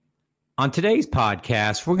On today's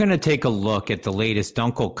podcast, we're going to take a look at the latest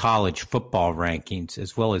Dunkel College football rankings,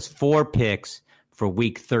 as well as 4 picks for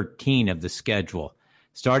Week 13 of the schedule,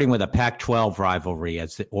 starting with a Pac-12 rivalry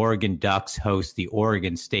as the Oregon Ducks host the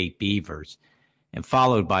Oregon State Beavers, and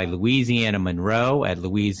followed by Louisiana Monroe at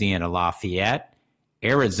Louisiana Lafayette,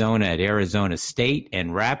 Arizona at Arizona State,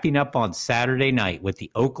 and wrapping up on Saturday night with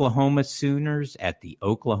the Oklahoma Sooners at the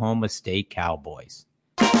Oklahoma State Cowboys.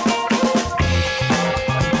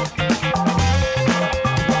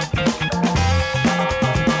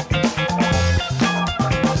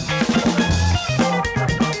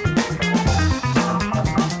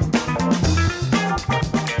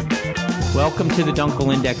 Welcome to the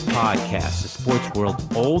Dunkel Index Podcast, the sports world's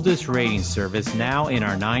oldest rating service, now in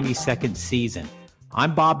our 92nd season.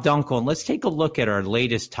 I'm Bob Dunkel, and let's take a look at our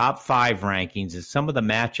latest top 5 rankings and some of the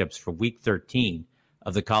matchups for Week 13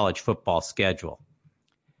 of the college football schedule.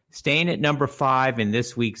 Staying at number 5 in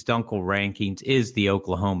this week's Dunkel rankings is the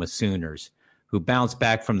Oklahoma Sooners, who bounced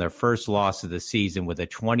back from their first loss of the season with a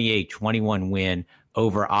 28-21 win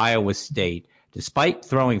over Iowa State, despite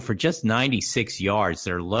throwing for just 96 yards,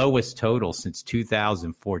 their lowest total since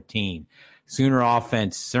 2014. Sooner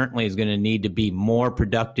offense certainly is going to need to be more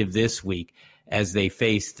productive this week as they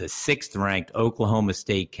face the 6th-ranked Oklahoma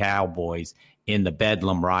State Cowboys in the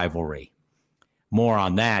Bedlam rivalry. More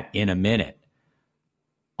on that in a minute.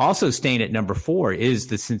 Also staying at number 4 is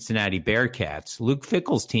the Cincinnati Bearcats. Luke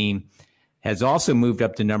Fickell's team has also moved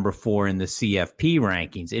up to number 4 in the CFP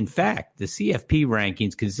rankings. In fact, the CFP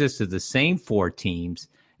rankings consist of the same 4 teams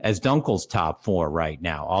as Dunkel's top 4 right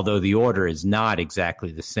now, although the order is not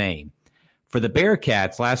exactly the same. For the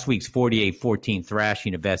Bearcats, last week's 48-14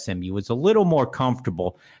 thrashing of SMU was a little more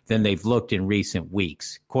comfortable than they've looked in recent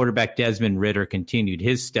weeks. Quarterback Desmond Ridder continued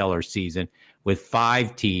his stellar season with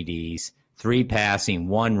 5 TDs, 3 passing,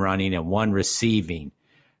 1 running, and 1 receiving.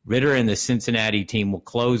 Ridder and the Cincinnati team will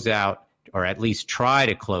close out, or at least try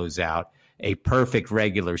to close out, a perfect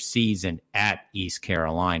regular season at East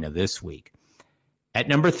Carolina this week. At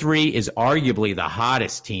number 3 is arguably the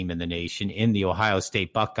hottest team in the nation in the Ohio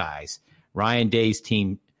State Buckeyes. Ryan Day's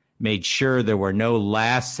team made sure there were no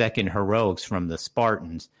last-second heroics from the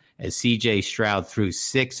Spartans as C.J. Stroud threw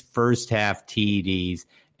 6 first-half TDs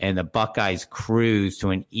and the Buckeyes cruised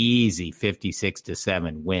to an easy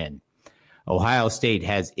 56-7 win. Ohio State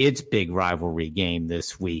has its big rivalry game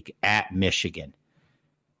this week at Michigan.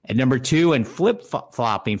 At number 2 and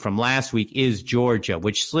flip-flopping from last week is Georgia,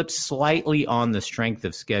 which slipped slightly on the strength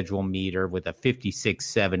of schedule meter with a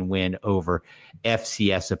 56-7 win over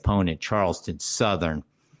FCS opponent Charleston Southern.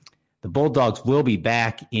 The Bulldogs will be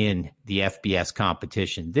back in the FBS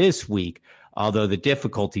competition this week, although the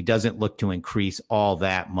difficulty doesn't look to increase all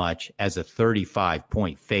that much as a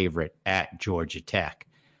 35-point favorite at Georgia Tech.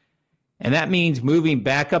 And that means moving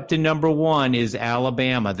back up to number 1 is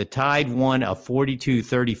Alabama. The Tide won a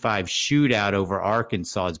 42-35 shootout over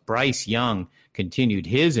Arkansas as Bryce Young continued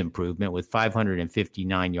his improvement with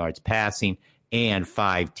 559 yards passing and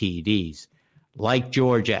 5 TDs. Like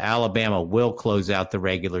Georgia, Alabama will close out the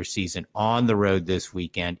regular season on the road this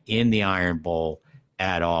weekend in the Iron Bowl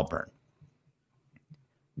at Auburn.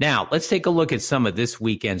 Now, let's take a look at some of this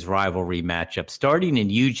weekend's rivalry matchups, starting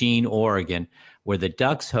in Eugene, Oregon, where the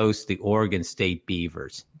Ducks host the Oregon State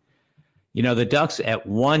Beavers. You know, the Ducks at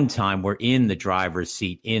one time were in the driver's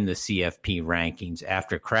seat in the CFP rankings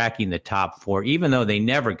after cracking the top 4, even though they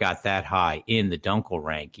never got that high in the Dunkel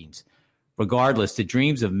rankings. Regardless, the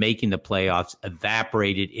dreams of making the playoffs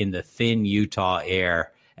evaporated in the thin Utah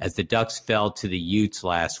air as the Ducks fell to the Utes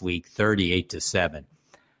last week, 38-7.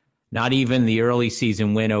 Not even the early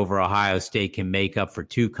season win over Ohio State can make up for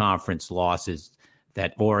 2 conference losses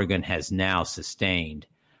that Oregon has now sustained.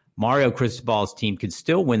 Mario Cristobal's team can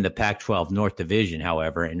still win the Pac-12 North Division,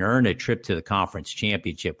 however, and earn a trip to the conference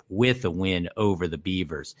championship with a win over the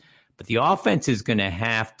Beavers. But the offense is going to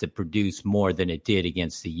have to produce more than it did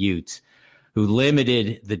against the Utes, who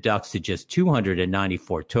limited the Ducks to just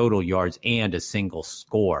 294 total yards and a single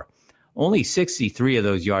score. Only 63 of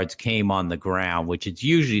those yards came on the ground, which is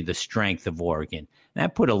usually the strength of Oregon.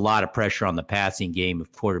 That put a lot of pressure on the passing game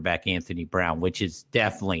of quarterback Anthony Brown, which is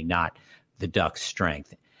definitely not the Ducks'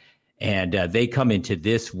 strength. And they come into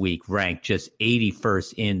this week ranked just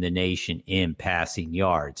 81st in the nation in passing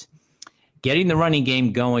yards. Getting the running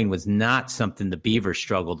game going was not something the Beavers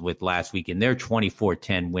struggled with last week in their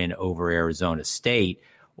 24-10 win over Arizona State.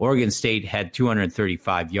 Oregon State had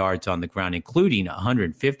 235 yards on the ground, including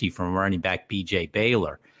 150 from running back B.J.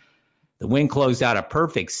 Baylor. The win closed out a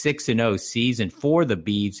perfect 6-0 season for the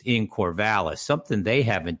Beavs in Corvallis, something they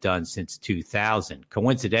haven't done since 2000.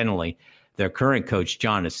 Coincidentally, Their current coach,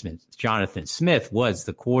 Jonathan Smith, was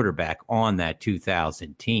the quarterback on that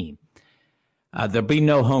 2000 team. There'll be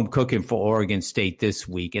no home cooking for Oregon State this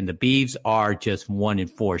week, and the Beavs are just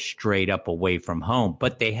 1-4 straight up away from home.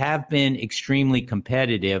 But they have been extremely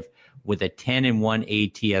competitive with a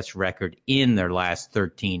 10-1 ATS record in their last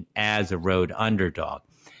 13 as a road underdog.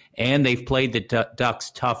 And they've played the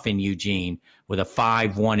Ducks tough in Eugene with a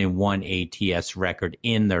 5-1-1 ATS record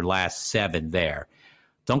in their last 7 there.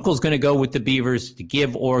 Dunkel's going to go with the Beavers to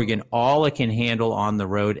give Oregon all it can handle on the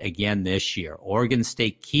road again this year. Oregon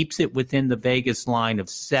State keeps it within the Vegas line of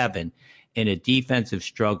 7 in a defensive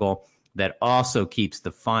struggle that also keeps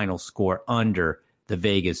the final score under the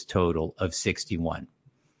Vegas total of 61.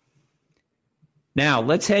 Now,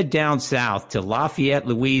 let's head down south to Lafayette,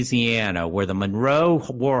 Louisiana, where the Monroe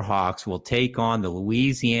Warhawks will take on the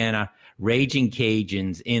Louisiana Raging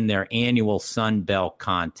Cajuns in their annual Sun Belt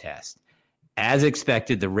contest. As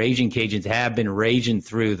expected, the Raging Cajuns have been raging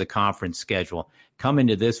through the conference schedule, coming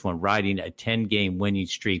to this one riding a 10-game winning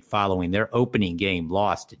streak following their opening game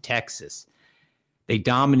loss to Texas. They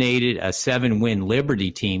dominated a 7-win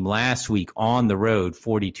Liberty team last week on the road,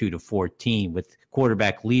 42-14, with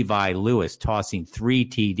quarterback Levi Lewis tossing 3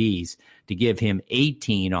 TDs to give him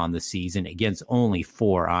 18 on the season against only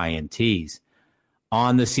 4 INTs.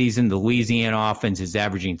 On the season, the Louisiana offense is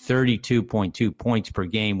averaging 32.2 points per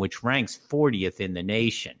game, which ranks 40th in the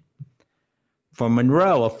nation. For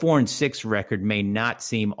Monroe, a 4-6 record may not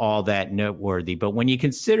seem all that noteworthy, but when you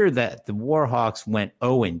consider that the Warhawks went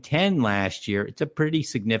 0-10 last year, it's a pretty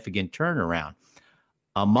significant turnaround.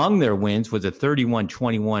 Among their wins was a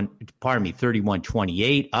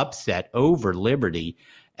 31-28 upset over Liberty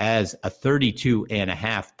as a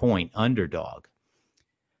 32.5-point underdog.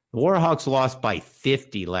 The Warhawks lost by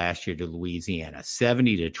 50 last year to Louisiana,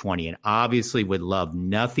 70-20, and obviously would love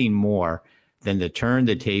nothing more than to turn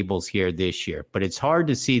the tables here this year. But it's hard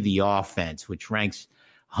to see the offense, which ranks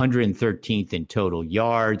 113th in total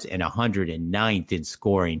yards and 109th in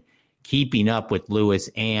scoring, keeping up with Lewis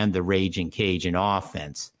and the Raging Cajun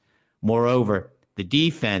offense. Moreover, the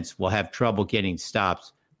defense will have trouble getting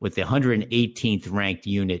stops with the 118th ranked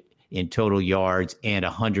unit in total yards and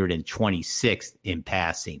 126th in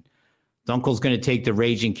passing. Dunkel's going to take the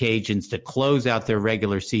Raging Cajuns to close out their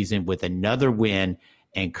regular season with another win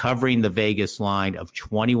and covering the Vegas line of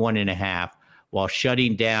 21.5 while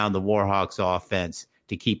shutting down the Warhawks offense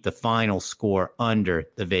to keep the final score under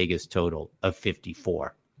the Vegas total of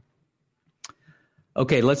 54.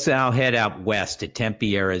 Okay, let's now head out west to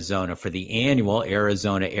Tempe, Arizona for the annual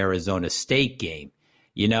Arizona State game.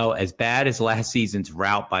 You know, as bad as last season's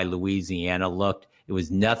rout by Louisiana looked, it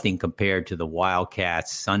was nothing compared to the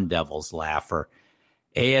Wildcats' Sun Devils laugher.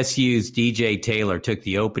 ASU's DJ Taylor took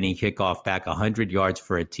the opening kickoff back 100 yards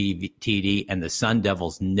for a TD, and the Sun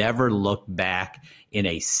Devils never looked back in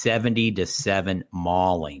a 70-7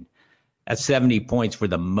 mauling. That's 70 points were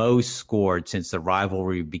the most scored since the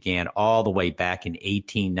rivalry began all the way back in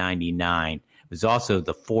 1899. It was also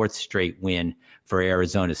the 4th straight win for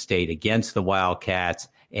Arizona State against the Wildcats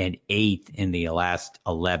and 8th in the last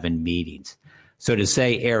 11 meetings. So to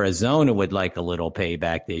say Arizona would like a little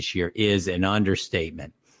payback this year is an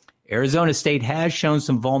understatement. Arizona State has shown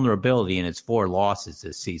some vulnerability in its 4 losses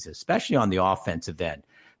this season, especially on the offensive end.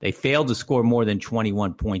 They failed to score more than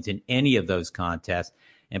 21 points in any of those contests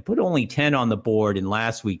and put only 10 on the board in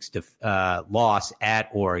last week's loss at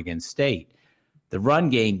Oregon State. The run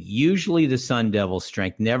game, usually the Sun Devils'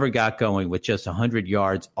 strength, never got going with just 100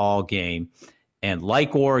 yards all game. And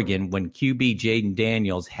like Oregon, when QB Jaden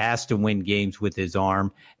Daniels has to win games with his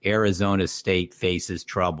arm, Arizona State faces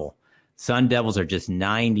trouble. Sun Devils are just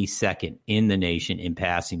 92nd in the nation in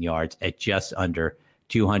passing yards at just under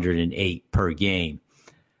 208 per game.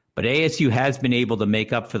 But ASU has been able to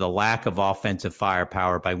make up for the lack of offensive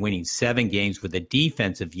firepower by winning 7 games with a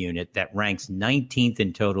defensive unit that ranks 19th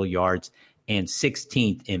in total yards and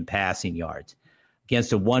 16th in passing yards.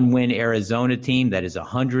 Against a 1-win Arizona team that is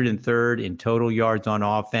 103rd in total yards on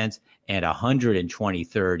offense and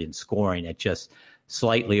 123rd in scoring at just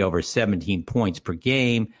slightly over 17 points per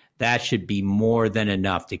game, that should be more than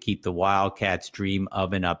enough to keep the Wildcats' dream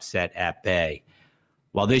of an upset at bay.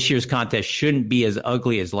 While this year's contest shouldn't be as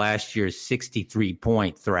ugly as last year's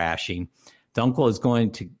 63-point thrashing, Dunkel is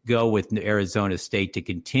going to go with Arizona State to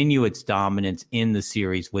continue its dominance in the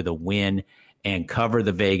series with a win and cover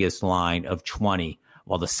the Vegas line of 20,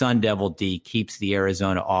 while the Sun Devil D keeps the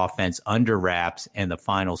Arizona offense under wraps and the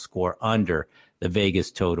final score under the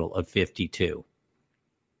Vegas total of 52.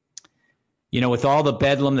 With all the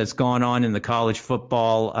bedlam that's gone on in the college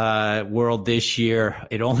football world this year,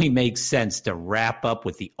 it only makes sense to wrap up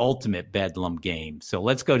with the ultimate bedlam game. So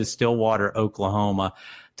let's go to Stillwater, Oklahoma,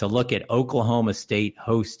 to look at Oklahoma State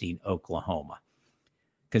hosting Oklahoma.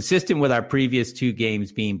 Consistent with our previous two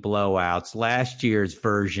games being blowouts, last year's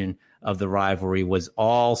version of the rivalry was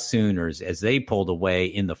all Sooners as they pulled away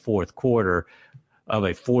in the fourth quarter of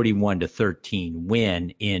a 41-13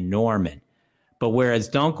 win in Norman. But whereas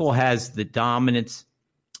Dunkel has the dominance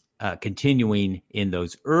continuing in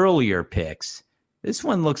those earlier picks, this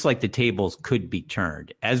one looks like the tables could be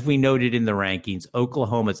turned. As we noted in the rankings,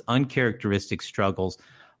 Oklahoma's uncharacteristic struggles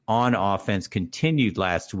on offense continued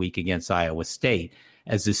last week against Iowa State,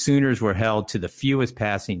 as the Sooners were held to the fewest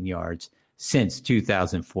passing yards since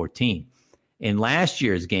 2014. In last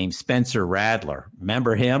year's game, Spencer Rattler,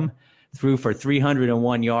 remember him? Threw for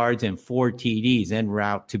 301 yards and 4 TDs en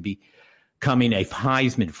route to becoming a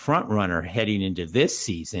Heisman frontrunner heading into this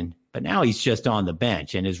season, but now he's just on the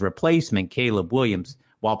bench. And his replacement, Caleb Williams,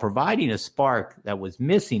 while providing a spark that was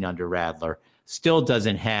missing under Rattler, still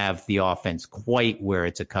doesn't have the offense quite where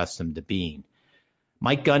it's accustomed to being.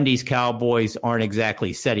 Mike Gundy's Cowboys aren't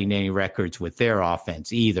exactly setting any records with their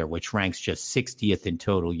offense either, which ranks just 60th in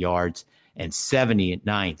total yards and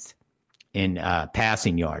 79th in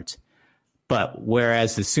passing yards. But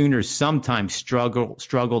whereas the Sooners sometimes struggle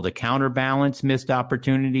to counterbalance missed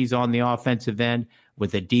opportunities on the offensive end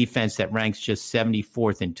with a defense that ranks just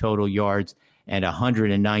 74th in total yards and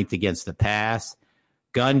 109th against the pass,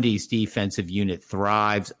 Gundy's defensive unit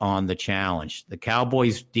thrives on the challenge. The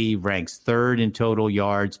Cowboys' D ranks third in total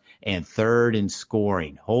yards and third in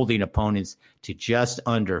scoring, holding opponents to just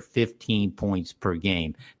under 15 points per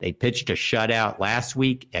game. They pitched a shutout last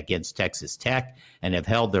week against Texas Tech and have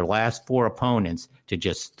held their last 4 opponents to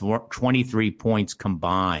just 23 points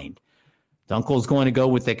combined. Dunkel's going to go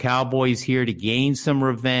with the Cowboys here to gain some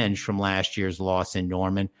revenge from last year's loss in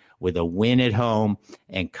Norman with a win at home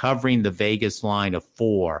and covering the Vegas line of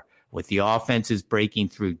 4, with the offenses breaking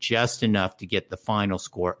through just enough to get the final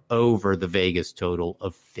score over the Vegas total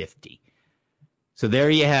of 50. So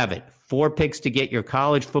there you have it. 4 picks to get your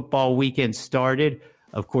college football weekend started.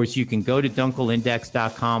 Of course, you can go to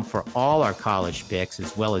dunkelindex.com for all our college picks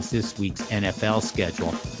as well as this week's NFL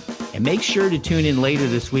schedule. And make sure to tune in later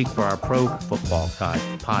this week for our pro football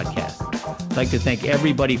podcast. I'd like to thank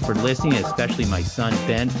everybody for listening, especially my son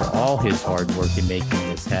Ben for all his hard work in making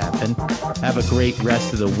this happen. Have a great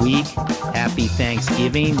rest of the week. Happy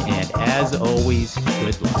Thanksgiving. And as always,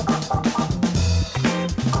 good luck.